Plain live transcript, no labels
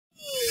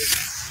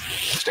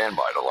Stand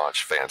by to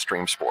launch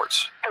FanStream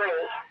Sports. 3,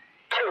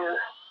 2,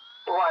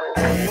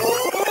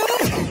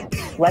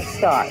 1. Let's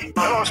start.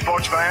 Hello,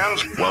 sports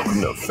fans.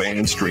 Welcome to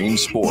FanStream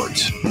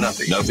Sports.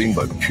 Nothing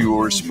but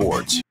pure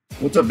sports.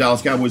 What's up,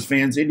 Dallas Cowboys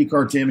fans?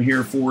 IndyCar Tim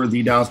here for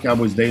the Dallas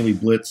Cowboys Daily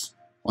Blitz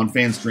on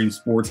FanStream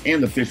Sports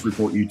and the Fish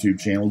Report YouTube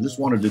channel. Just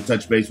wanted to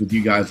touch base with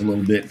you guys a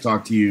little bit,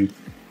 talk to you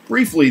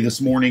briefly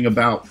this morning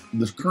about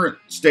the current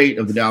state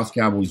of the Dallas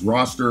Cowboys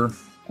roster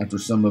after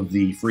some of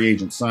the free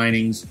agent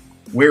signings,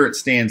 where it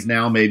stands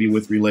now maybe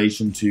with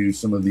relation to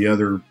some of the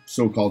other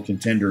so-called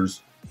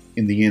contenders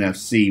in the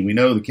NFC. We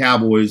know the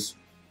Cowboys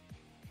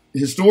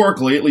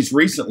historically, at least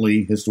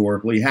recently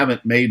historically,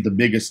 haven't made the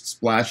biggest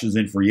splashes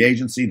in free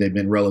agency. They've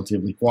been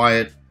relatively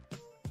quiet.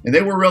 And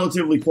they were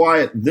relatively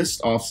quiet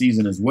this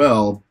offseason as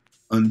well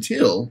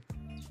until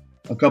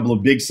a couple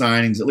of big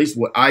signings, at least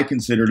what I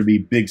consider to be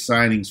big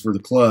signings for the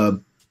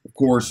club. Of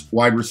course,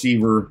 wide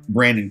receiver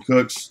Brandon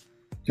Cooks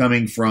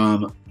coming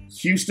from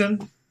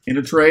Houston in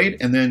a trade,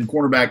 and then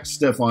cornerback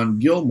Stephon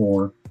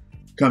Gilmore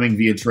coming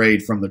via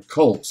trade from the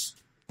Colts.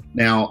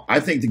 Now, I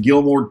think the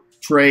Gilmore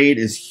trade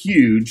is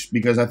huge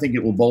because I think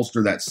it will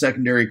bolster that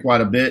secondary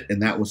quite a bit,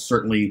 and that was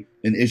certainly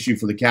an issue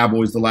for the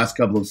Cowboys the last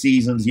couple of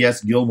seasons.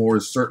 Yes, Gilmore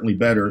is certainly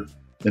better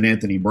than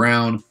Anthony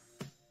Brown.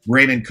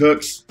 Brandon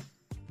Cooks,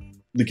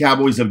 the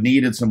Cowboys have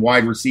needed some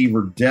wide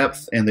receiver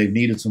depth, and they've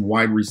needed some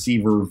wide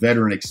receiver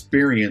veteran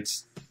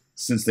experience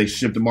since they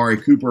shipped Amari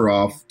Cooper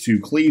off to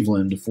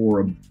Cleveland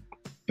for a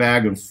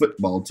bag of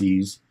football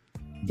tees.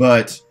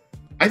 But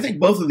I think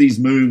both of these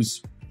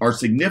moves are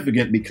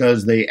significant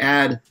because they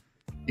add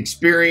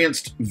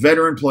experienced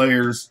veteran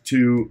players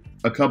to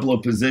a couple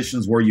of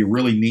positions where you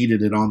really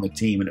needed it on the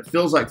team. And it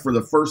feels like for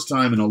the first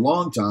time in a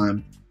long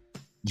time,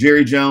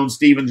 Jerry Jones,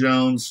 Stephen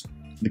Jones,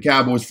 the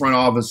Cowboys front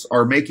office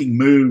are making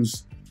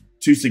moves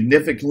to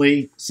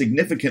significantly,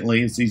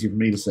 it's easier for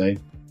me to say,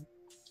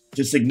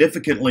 to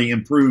significantly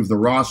improve the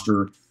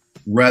roster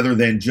rather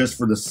than just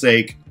for the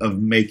sake of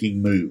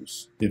making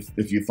moves,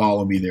 if you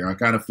follow me there. I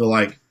kind of feel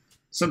like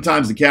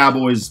sometimes the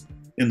Cowboys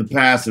in the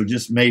past have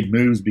just made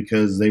moves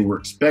because they were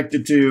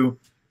expected to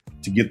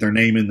get their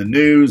name in the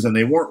news, and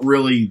they weren't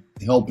really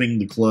helping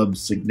the club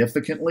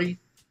significantly.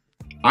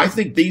 I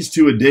think these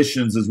two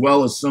additions, as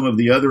well as some of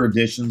the other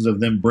additions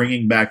of them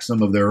bringing back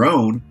some of their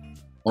own,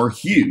 are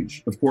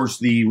huge. Of course,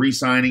 the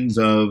re-signings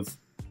of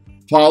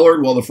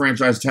Pollard, well, the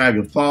franchise tag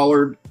of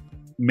Pollard,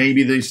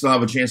 maybe they still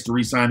have a chance to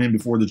re-sign him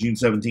before the June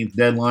 17th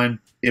deadline.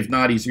 If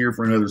not, he's here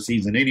for another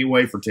season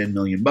anyway for $10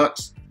 million.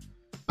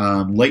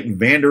 Leighton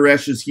Vander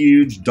Esch is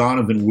huge.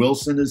 Donovan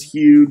Wilson is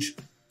huge.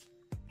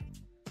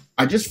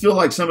 I just feel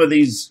like some of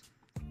these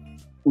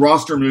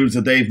roster moves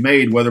that they've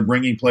made, whether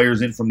bringing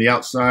players in from the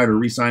outside or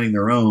re-signing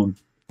their own,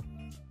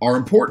 are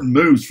important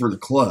moves for the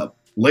club.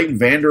 Leighton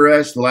Vander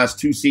Esch, the last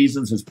 2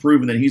 seasons, has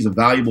proven that he's a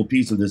valuable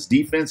piece of this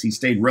defense. He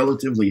stayed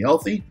relatively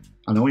healthy.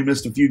 I know he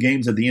missed a few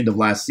games at the end of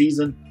last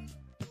season,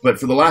 but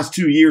for the last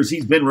 2 years,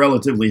 he's been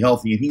relatively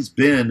healthy, and he's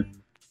been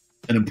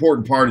an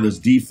important part of this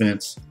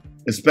defense,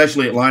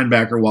 especially at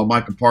linebacker, while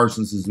Micah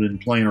Parsons has been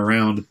playing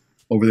around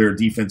over there at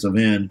defensive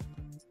end.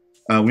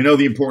 We know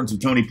the importance of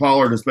Tony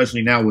Pollard,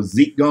 especially now with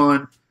Zeke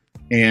gone.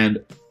 And,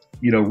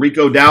 you know,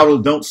 Rico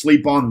Dowdle, don't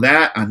sleep on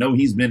that. I know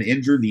he's been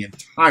injured the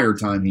entire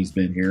time he's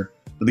been here.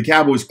 But the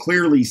Cowboys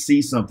clearly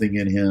see something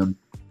in him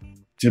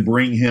to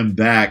bring him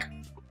back.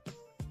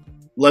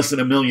 Less than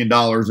 $1 million.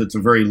 It's a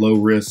very low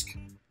risk,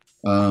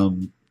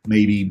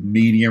 maybe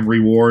medium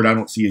reward. I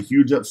don't see a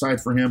huge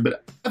upside for him,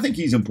 but I think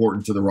he's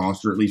important to the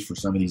roster, at least for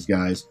some of these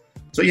guys.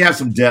 So you have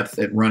some depth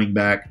at running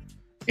back.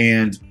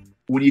 And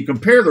when you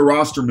compare the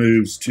roster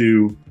moves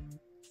to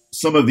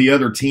some of the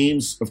other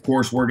teams, of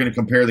course, we're going to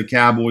compare the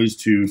Cowboys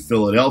to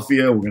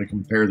Philadelphia. We're going to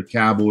compare the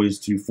Cowboys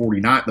to the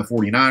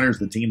 49ers,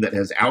 the team that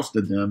has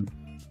ousted them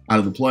out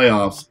of the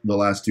playoffs the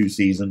last 2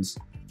 seasons.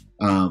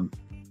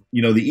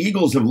 You know, the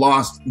Eagles have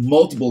lost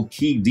multiple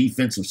key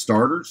defensive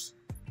starters,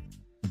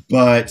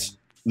 but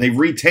they've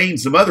retained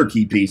some other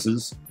key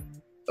pieces.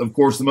 Of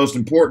course, the most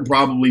important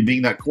probably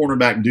being that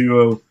cornerback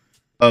duo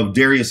of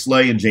Darius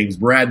Slay and James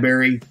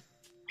Bradbury.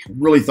 I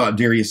really thought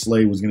Darius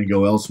Slay was going to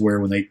go elsewhere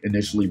when they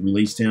initially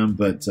released him,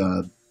 but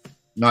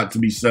not to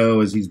be so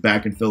as he's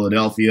back in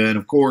Philadelphia. And,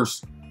 of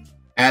course,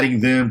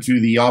 adding them to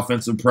the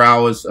offensive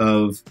prowess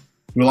of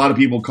who a lot of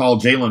people call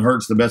Jalen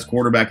Hurts the best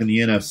quarterback in the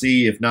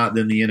NFC, if not,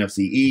 then the NFC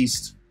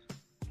East.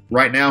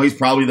 Right now, he's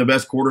probably the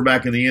best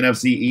quarterback in the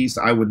NFC East.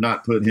 I would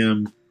not put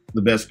him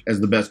the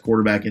best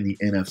quarterback in the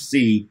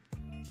NFC.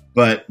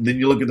 But then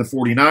you look at the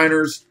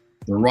 49ers,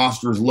 the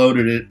roster is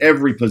loaded at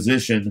every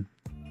position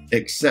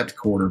except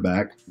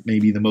quarterback,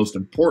 maybe the most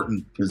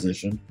important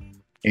position.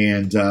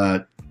 And,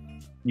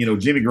 you know,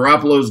 Jimmy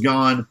Garoppolo's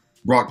gone.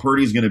 Brock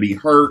Purdy's going to be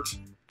hurt.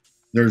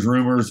 There's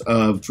rumors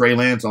of Trey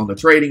Lance on the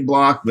trading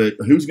block, but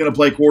who's going to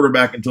play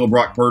quarterback until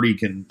Brock Purdy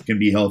can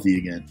be healthy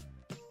again?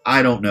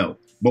 I don't know.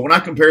 But when I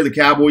compare the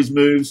Cowboys'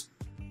 moves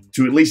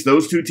to at least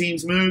those 2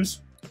 teams'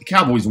 moves, the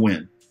Cowboys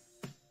win.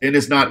 And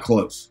it's not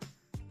close.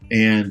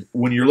 And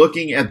when you're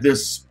looking at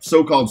this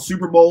so-called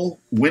Super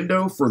Bowl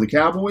window for the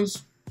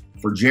Cowboys,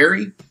 for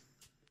Jerry,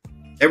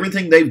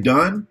 everything they've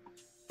done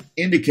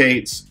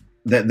indicates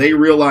that they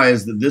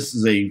realize that this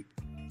is a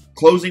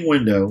closing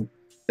window,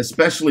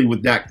 especially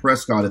with Dak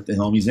Prescott at the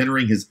helm. He's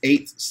entering his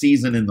 8th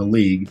season in the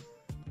league.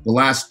 The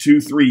last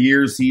 2-3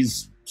 years,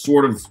 he's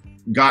sort of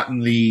gotten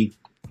the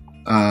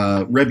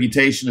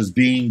reputation as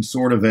being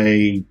sort of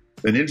an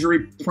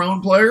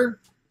injury-prone player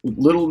with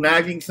little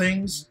nagging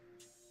things.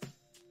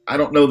 I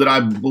don't know that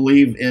I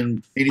believe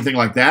in anything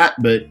like that,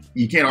 but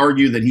you can't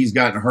argue that he's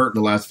gotten hurt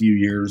in the last few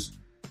years.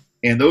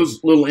 And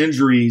those little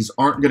injuries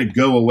aren't going to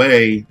go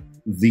away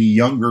the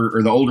younger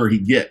or the older he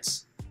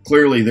gets.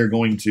 Clearly, there's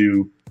going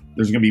to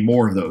be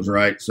more of those,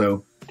 right?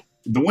 So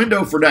the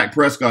window for Dak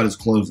Prescott is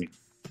closing.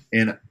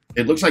 And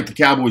it looks like the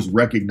Cowboys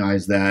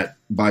recognize that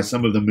by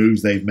some of the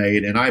moves they've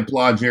made. And I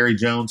applaud Jerry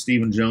Jones,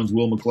 Stephen Jones,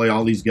 Will McClay,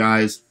 all these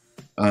guys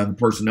on the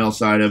personnel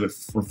side of it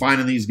for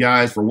finding these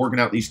guys, for working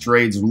out these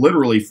trades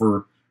literally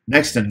for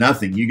next to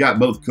nothing. You got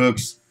both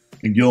Cooks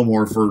and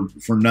Gilmore for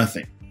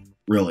nothing,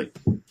 really.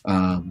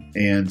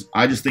 And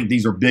I just think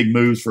these are big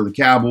moves for the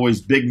Cowboys,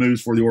 big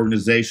moves for the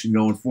organization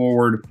going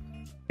forward.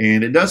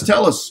 And it does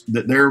tell us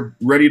that they're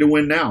ready to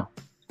win now.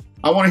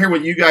 I want to hear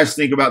what you guys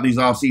think about these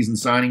offseason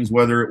signings,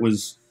 whether it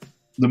was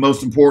the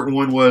most important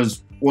one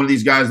was one of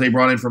these guys they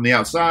brought in from the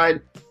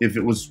outside, if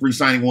it was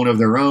re-signing one of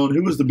their own.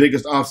 Who was the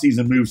biggest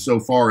offseason move so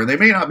far? And they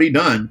may not be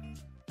done.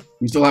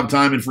 We still have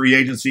time in free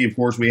agency. Of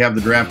course, we have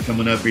the draft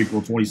coming up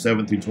April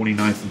 27th through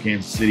 29th in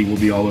Kansas City. We'll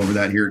be all over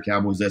that here at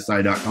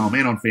CowboysSI.com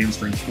and on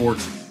FanStream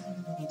Sports.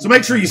 So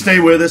make sure you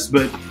stay with us,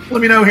 but let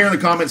me know here in the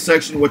comments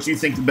section what you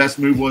think the best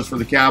move was for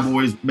the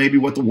Cowboys, maybe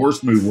what the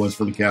worst move was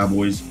for the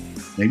Cowboys.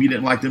 Maybe you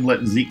didn't like them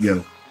letting Zeke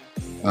go.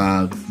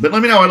 But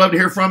let me know. I'd love to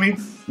hear from you.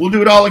 We'll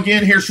do it all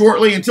again here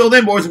shortly. Until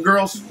then, boys and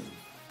girls,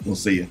 we'll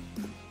see you.